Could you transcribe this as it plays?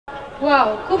Wow,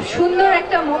 খুব সুন্দর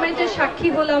একটা মোমেন্টের সাক্ষী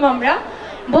হলাম আমরা।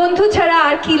 বন্ধু ছাড়া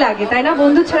আর কি লাগে, তাই না?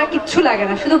 বন্ধু ছাড়া কিচ্ছু লাগে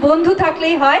না, শুধু বন্ধু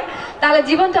থাকলেই হয়। তাহলে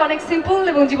জীবনটা অনেক সিম্পল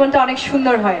এবং জীবনটা অনেক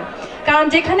সুন্দর হয়। কারণ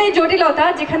যেখানে জটিলতা,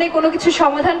 যেখানে কোনো কিছু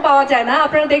সমাধান পাওয়া যায় না,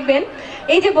 আপনারা দেখবেন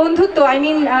এই যে বন্ধুত্ব, আই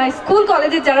মিন স্কুল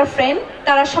কলেজের যারা ফ্রেন্ড,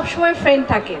 তারা সবসময় ফ্রেন্ড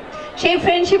থাকে। সেই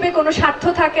ফ্রেন্ডশিপে কোনো স্বার্থ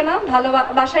থাকে না,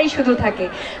 ভালোবাসাই শুধু থাকে।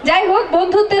 যাই হোক,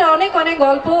 বন্ধুত্বের অনেক অনেক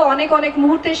গল্প, অনেক অনেক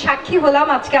মুহূর্তের সাক্ষী হলাম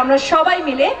আজকে আমরা সবাই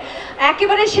মিলে।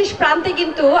 একেবারে শেষ প্রান্তে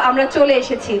কিন্তু আমরা চলে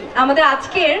এসেছি। আমাদের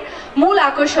আজকের মূল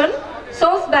আকর্ষণ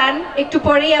সোস ব্যান্ড একটু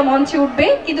পরেই মঞ্চে উঠবে,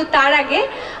 কিন্তু তার আগে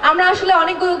আমরা আসলে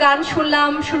অনেকগুলো গান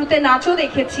শুনলাম, শুরুতে নাচও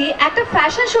দেখেছি। একটা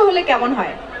ফ্যাশন শো হলে কেমন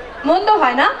হয়? মন্দ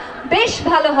হয় না, বেশ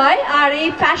ভালো হয়। আর এই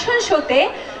ফ্যাশন শোতে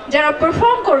যারা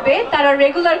পারফর্ম করবে তারা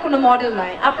রেগুলার কোনো মডেল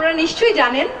নয়, আপনারা নিশ্চয়ই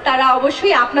জানেন, তারা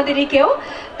অবশ্যই আপনাদেরই কেউ।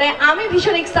 তাই আমি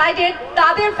ভীষণ এক্সাইটেড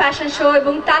তাদের ফ্যাশন শো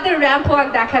এবং তাদের র্যাম্প ওয়াক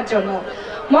দেখার জন্য।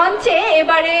 মঞ্চে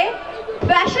এবারে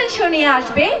ফ্যাশন শো নিয়ে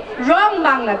আসবে রং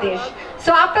বাংলাদেশ।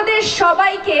 সো আপনাদের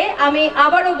সবাইকে আমি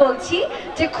আবারও বলছি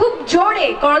যে খুব জোরে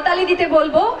করতালি দিতে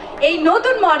বলবো এই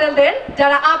নতুন মডেলদের,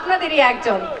 যারা আপনাদেরই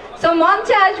একজন। সো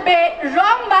মঞ্চে আসবে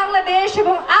রং বাংলাদেশ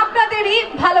এবং আপনাদেরই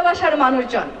ভালোবাসার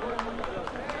মানুষজন।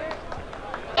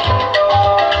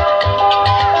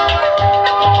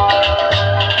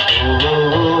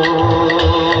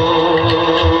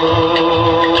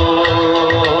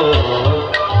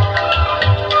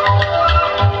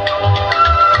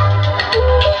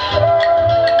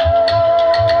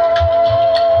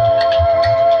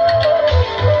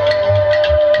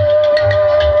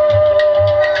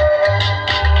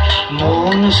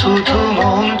 শুধু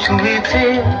মন ছুঁয়েছে,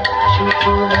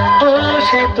 শুধু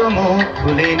সে তো মুখ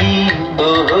ভুলেনি।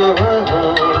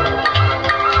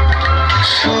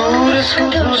 সুর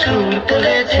শুধু সুর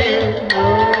তুলেছে,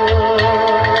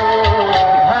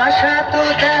 ভাষা তো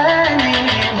দেয়নি।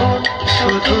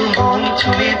 শুধু মন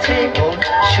ছুঁয়েছে,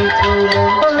 শুধু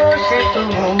সে তো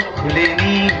মুখ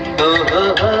ভুলেনি।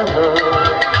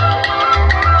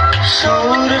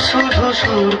 সুর শুধু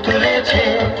সুর তুলেছে,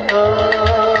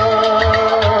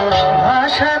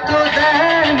 ভাষা তো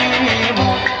দেয়নি,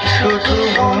 শুধু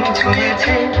মন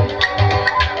ছুঁয়েছে।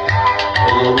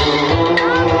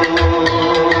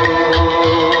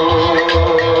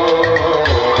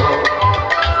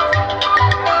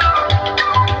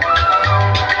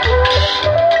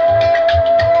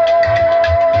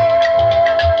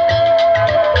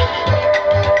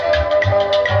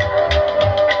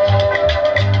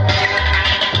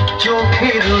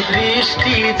 চোখের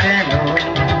দৃষ্টি যেন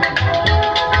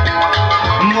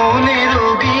মনের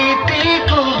গীতি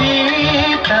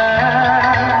কবিতা,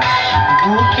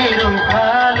 বুকের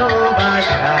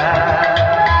ভালোবাসা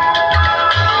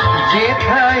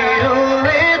যেথায়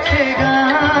রয়েছে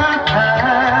গাথা।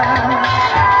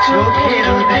 চোখের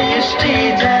দৃষ্টি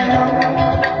যেন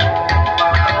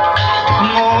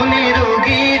মনের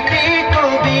গীতি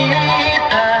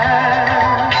কবিতা,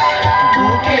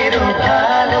 বুকের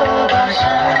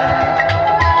ভালোবাসা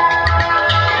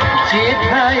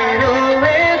যেথায়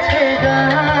রয়েছে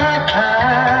গাথা।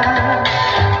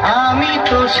 আমি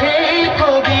তো সেই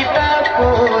কবিতা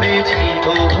পড়েছি,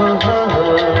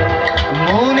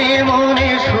 মনে মনে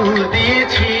সুর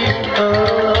দিয়েছি।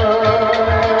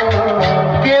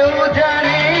 কেউ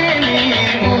জানেনি,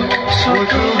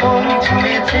 শুধু মন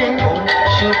ছুঁয়েছে,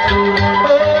 শুধু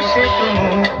সে তো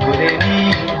মুখ ভুলেনি।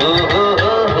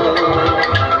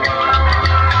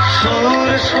 সুর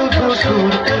শুধু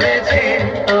সুর তুলেছে,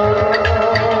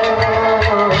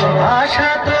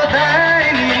 ভাষা তো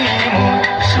দেয়নি,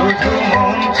 শুধু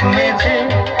মন ছুঁয়েছে।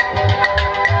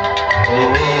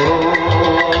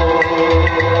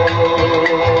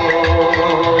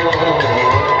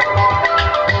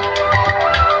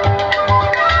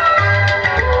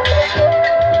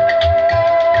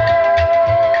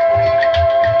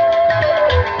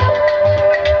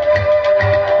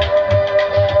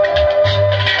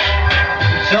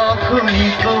 যখনই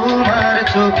তোমার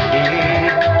চোখে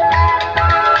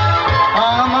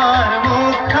আমার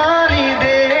মুখখানি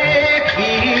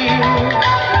দেখি,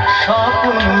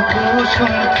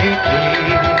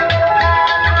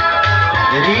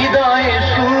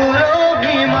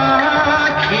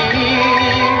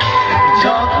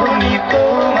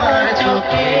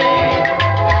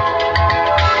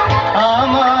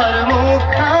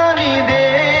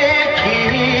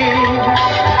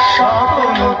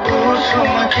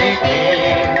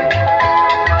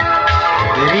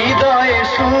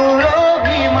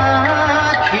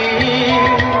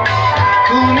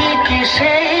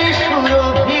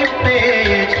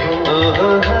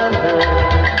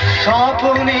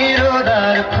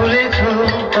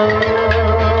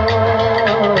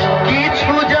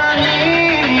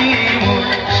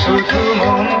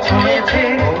 ছুঁয়েছে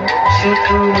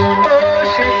শুধু ও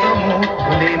সে তো মুখ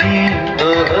খুলেনি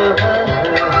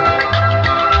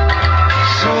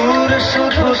সুর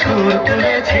শুধু সুর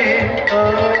তুলেছে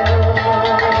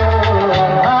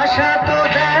আশা তো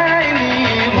দেয়নি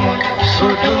মন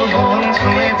শুধু মন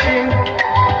ছুঁয়েছে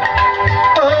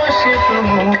ও সে তো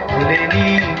মুখ খুলেনি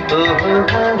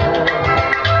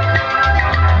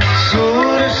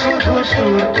সুর শুধু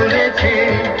সুর তুলেছে